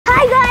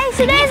guys,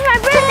 today's my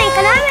birthday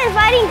and I'm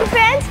inviting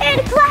friends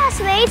and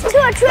classmates to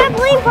a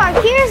trampoline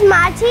park. Here's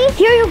Mati.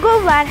 Here you go,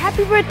 Vlad.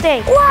 Happy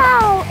birthday.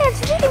 Wow, it's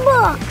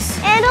V-Bucks.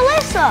 And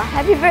Alyssa.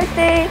 Happy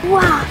birthday.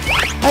 Wow.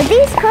 Are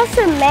these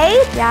custom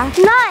made? Yeah.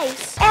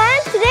 Nice.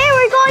 And today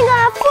we're going on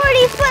a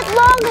 40-foot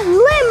long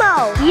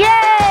limo.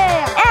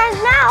 Yay! And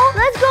now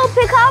let's go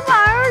pick up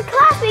our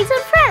classmates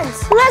and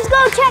friends. Let's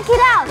go check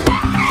it out.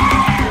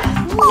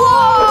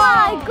 Oh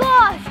my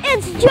gosh,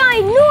 it's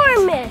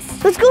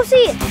ginormous. Let's go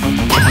see it.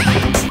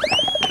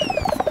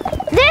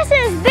 This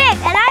is big,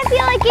 and I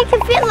feel like it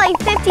can fit like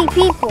 50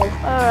 people.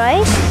 All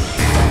right.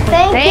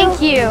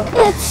 Thank you.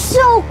 It's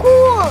so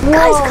cool. Whoa.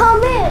 Guys,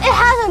 come in. It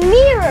has a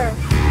mirror.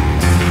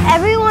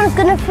 Everyone's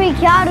gonna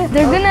freak out.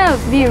 They're gonna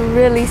be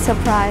really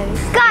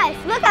surprised. Guys,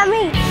 look at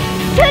me.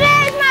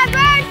 Today's my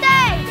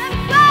birthday.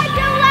 Subscribe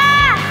to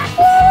Vlad.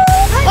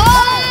 Oh!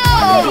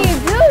 What did you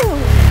do?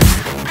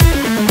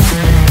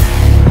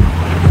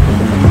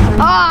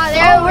 Oh,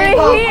 there we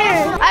go.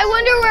 Here. I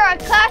wonder where our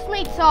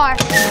classmates are.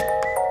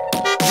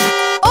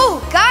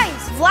 Oh,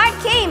 guys, Vlad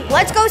came.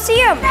 Let's go see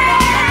him.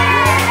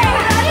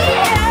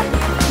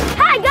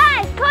 Hi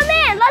guys, come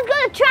in. Let's go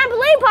to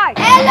trampoline park.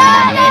 Hello,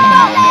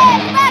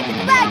 trampoline. Back to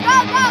the back. Go,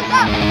 go,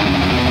 go.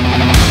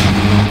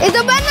 It's a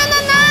banana.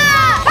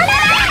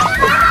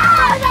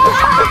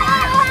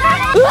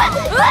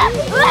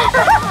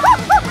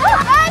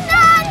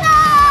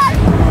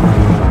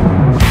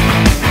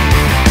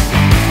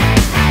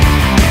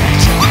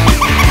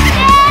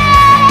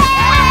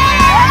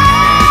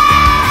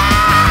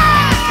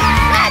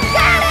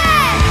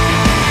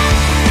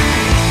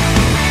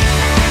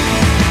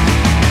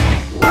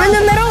 We're in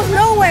the middle of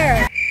nowhere.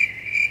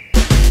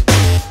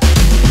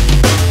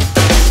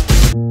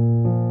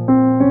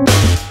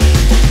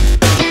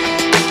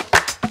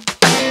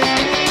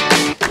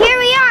 Here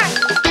we are.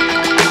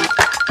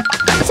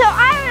 So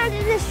I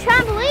rented this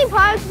trampoline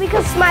park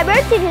because it's my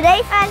birthday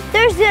today, and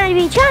there's gonna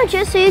be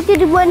challenges so you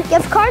could win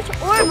gift cards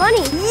or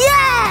money.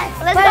 Yes!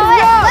 Let's go.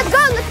 Let's go.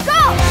 Let's go.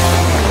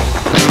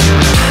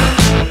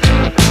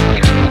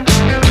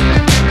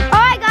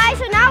 All right, guys.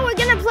 So now we're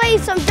gonna play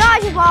some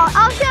dodgeball.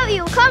 I'll show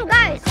you. Come,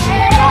 guys.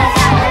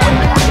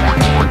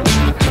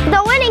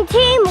 The winning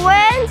team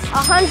wins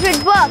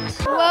 $100.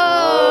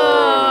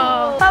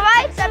 Whoa! All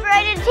right,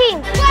 separated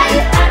teams.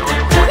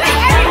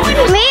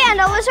 Me and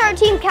Alyssa are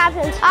team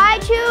captains. I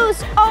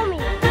choose Omi.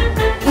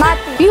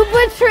 Mati, you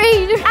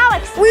betrayed.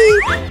 Alex. All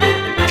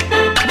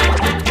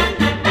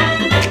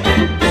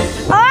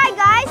right,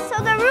 guys. So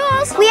the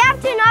rules: we have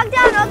to knock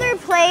down other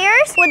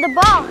players with the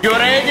ball. You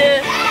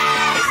ready?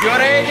 You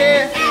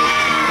ready?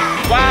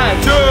 1,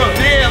 2,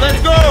 3,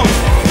 let's go!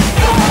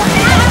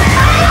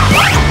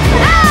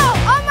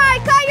 Omar,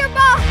 caught your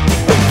ball.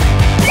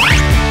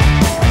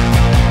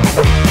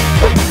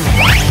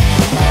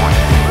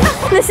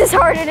 This is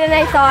harder than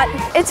I thought.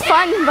 It's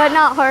fun, but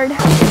not hard.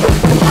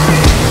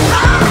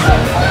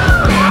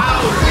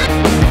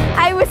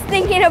 I was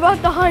thinking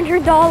about the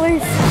 $100.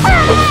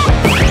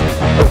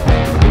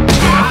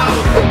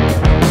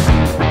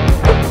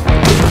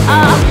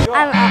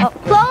 I'm out.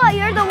 Lola,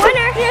 you're the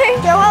winner.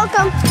 You're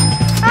welcome.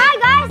 All right,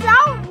 guys.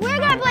 Now we're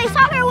gonna play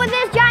soccer with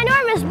this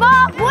ginormous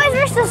ball. Boys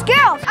versus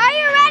girls. Are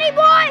you ready,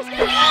 boys?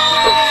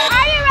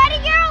 Are you ready,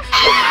 girls?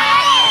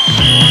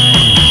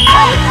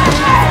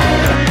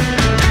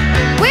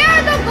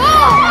 Where's the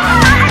ball?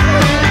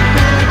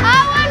 I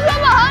went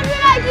from 100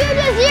 IQ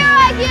to 0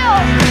 IQ.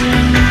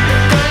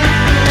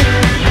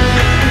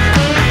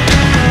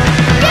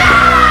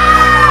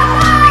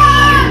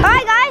 All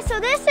right, guys. So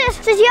this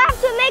is you have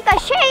to make a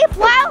shape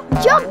while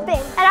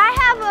jumping, and I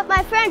have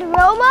my friend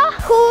Roma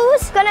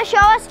who's gonna show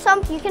us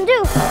something you can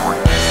do.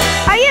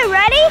 Are you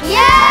ready?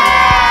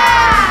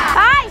 Yeah!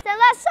 All right, then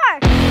let's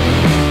start.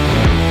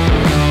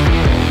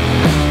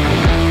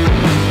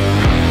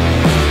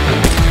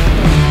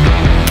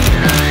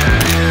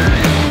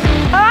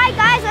 All right,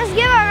 guys, let's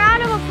give a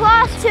round of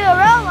applause to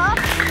Roma.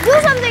 Do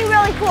something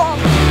really cool.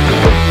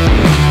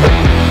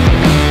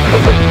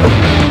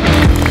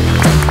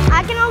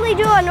 I can only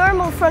do a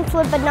normal front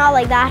flip, but not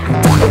like that.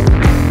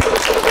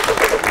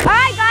 All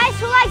right, guys,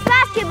 who likes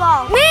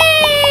basketball?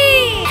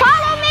 Me!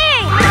 Follow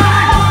me!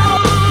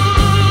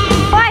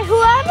 All right,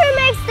 whoever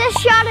makes this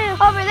shot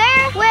over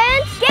there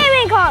wins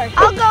gaming card.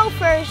 I'll go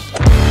first.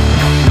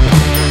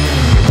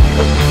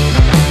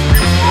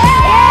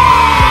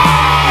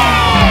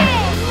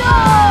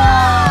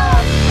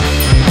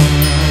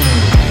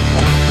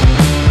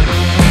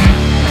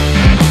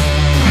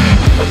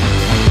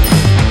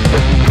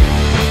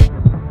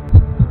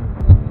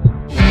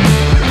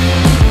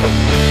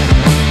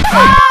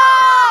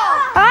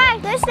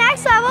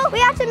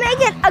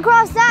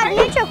 Across that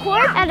neutral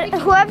court, and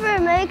whoever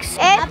makes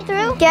it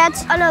through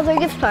gets another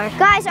gift card.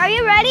 Guys, are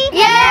you ready?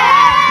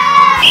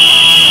 Yeah!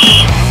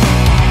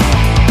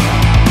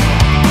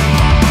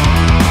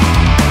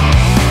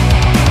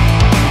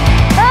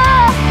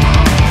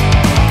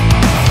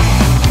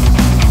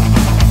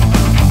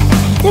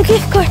 The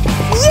gift card.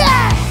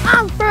 Yes!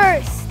 I'm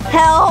first.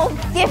 Help!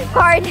 Gift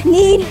card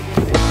need.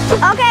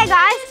 Okay,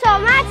 guys, so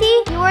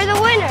Mati, you are the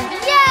winner.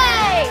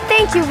 Yay!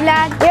 Thank you,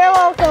 Vlad. You're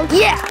welcome.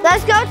 Yeah.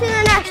 Let's go to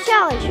the next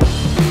challenge.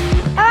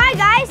 All right,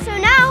 guys. So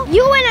now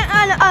you win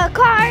a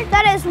card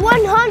that is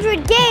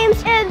 100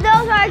 games in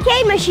those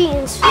arcade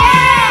machines.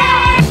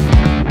 Yeah!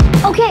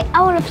 Okay,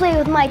 I want to play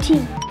with my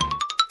team.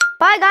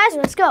 All right, guys.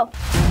 Let's go.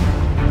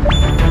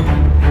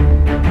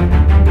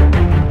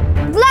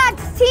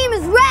 Vlad's team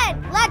is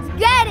red. Let's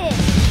get it.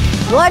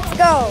 Let's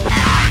go.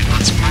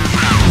 Let's move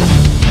out.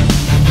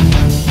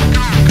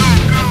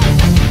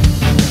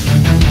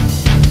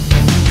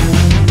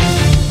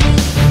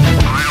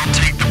 I'll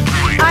take the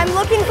point. I'm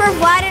looking for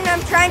Vlad and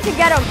I'm trying to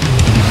get him.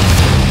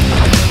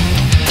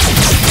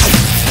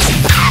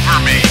 Cover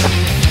me.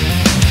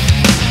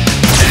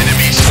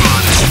 Enemy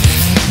spotted.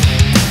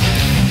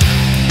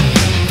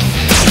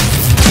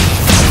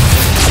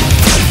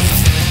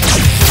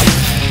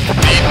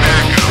 Need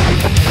backup.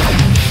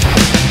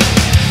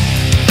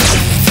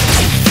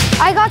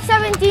 I got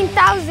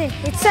 17,000.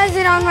 It says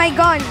it on my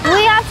gun.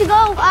 We have to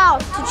go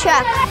out to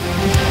check.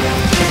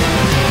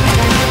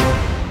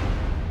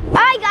 All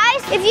right,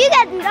 guys. If you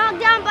get knocked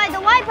down by the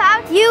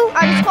wipeout, you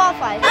are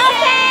disqualified.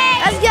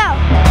 Okay. Let's go.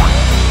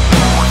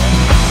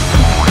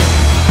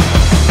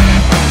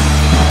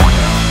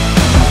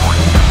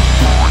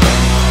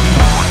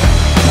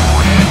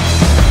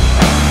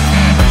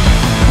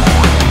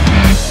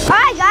 All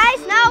right, guys.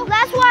 Now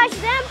let's watch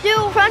them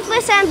do front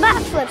flips and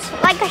back flips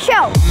like a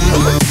show.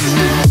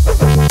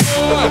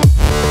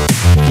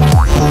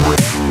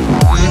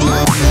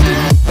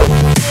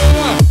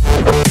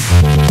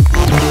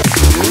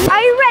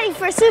 Are you ready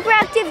for super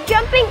active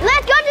jumping?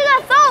 Let's go to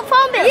the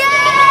phone booth. Yeah!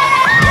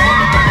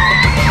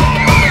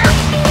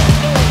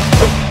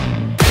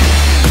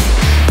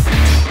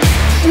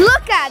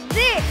 Look at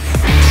this.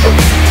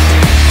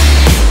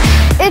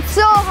 It's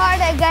so hard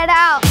to get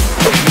out.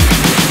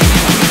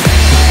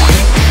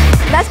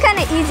 That's kind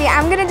of easy.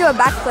 I'm gonna do a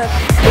backflip.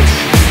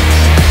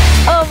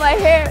 Oh, my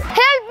hair.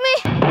 Help me.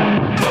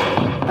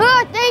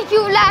 Oh, thank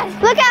you,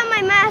 Vlad. Look at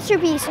my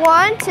masterpiece.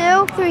 1,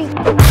 2, 3.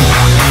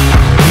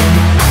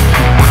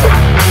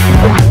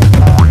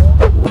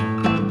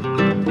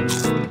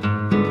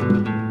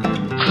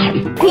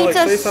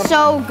 Pizza's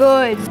so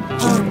good.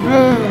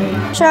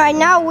 So right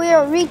now we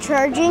are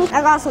recharging.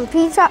 I got some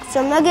pizza,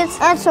 some nuggets,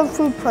 and some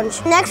fruit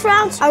punch. Next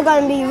rounds are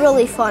gonna be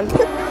really fun.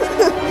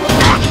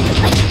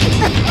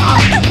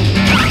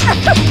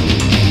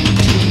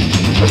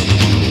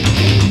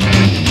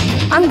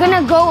 I'm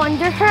gonna go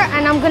under her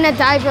and I'm gonna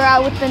dive her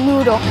out with the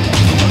noodle.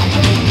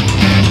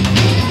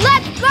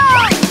 Let's go!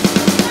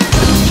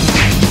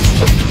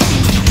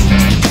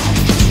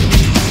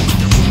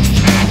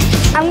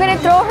 I'm gonna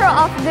throw her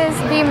off this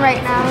beam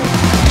right now.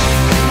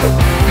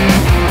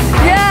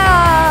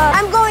 Yeah!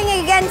 I'm going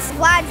against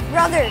Vlad's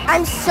brother.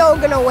 I'm so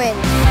gonna win.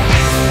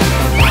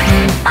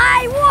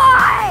 I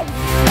won!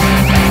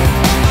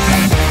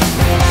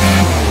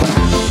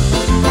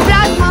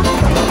 Plasma.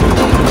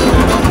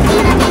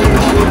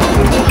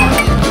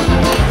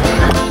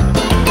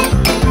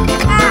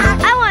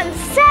 I won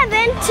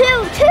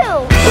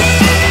 7-2-2.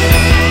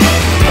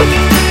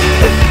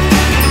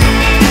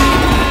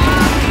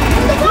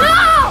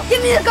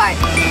 Give me the card.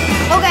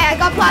 Okay, I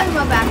got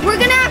Plasma back. We're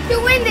gonna have to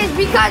win this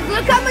because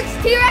look how much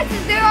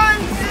T-Rexes there are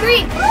on the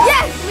screen.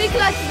 Yes, we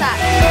clutched that.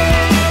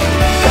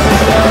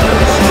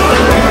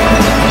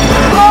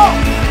 Go,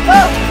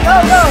 go, go,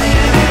 go.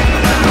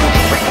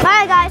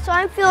 Alright guys, so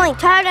I'm feeling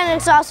tired and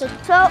exhausted.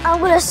 So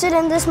I'm gonna sit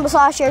in this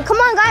massage chair. Come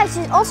on guys,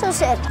 also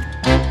sit.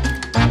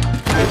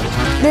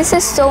 This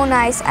is so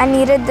nice. I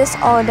needed this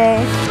all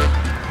day.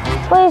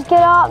 Please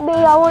get off me,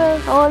 I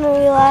wanna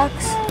relax.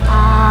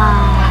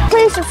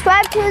 Please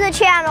subscribe to the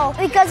channel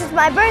because it's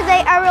my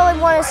birthday. I really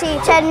want to see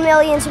 10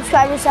 million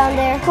subscribers down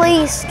there.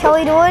 Please, can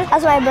we do it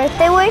as my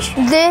birthday wish?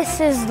 This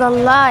is the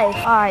life.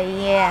 Oh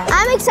yeah.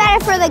 I'm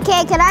excited for the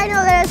cake and I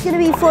know that it's gonna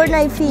be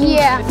Fortnite themed.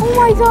 Yeah. Oh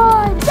my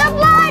god. The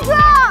Vlad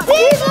drop!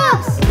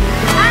 Jesus!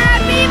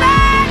 Happy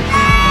birthday!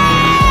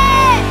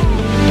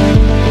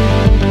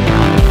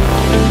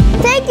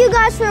 Thank you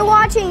guys for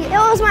watching. It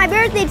was my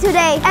birthday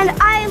today and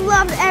I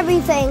loved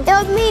everything. It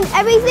would mean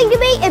everything to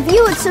me if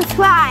you would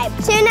subscribe.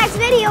 See you next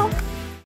video.